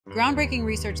Groundbreaking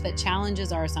research that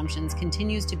challenges our assumptions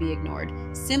continues to be ignored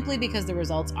simply because the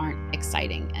results aren't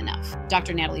exciting enough.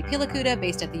 Dr. Natalie Pilakuta,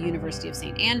 based at the University of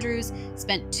St. Andrews,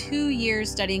 spent 2 years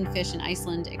studying fish in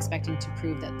Iceland, expecting to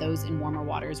prove that those in warmer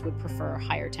waters would prefer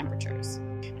higher temperatures.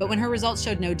 But when her results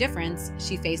showed no difference,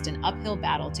 she faced an uphill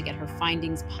battle to get her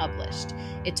findings published.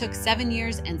 It took 7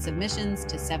 years and submissions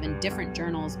to 7 different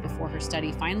journals before her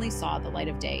study finally saw the light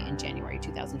of day in January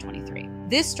 2023.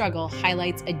 This struggle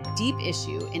highlights a deep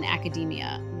issue in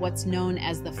academia, what's known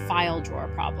as the file drawer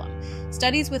problem.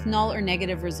 Studies with null or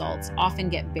negative results often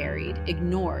get buried,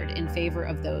 ignored in favor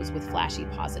of those with flashy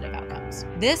positive outcomes.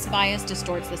 This bias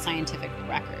distorts the scientific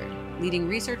record, leading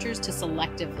researchers to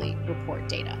selectively report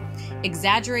data,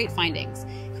 exaggerate findings,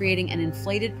 creating an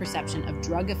inflated perception of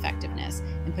drug effectiveness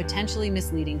and potentially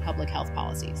misleading public health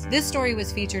policies. This story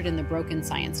was featured in the Broken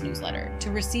Science newsletter.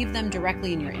 To receive them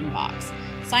directly in your inbox,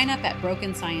 sign up at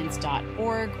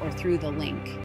brokenscience.org or through the link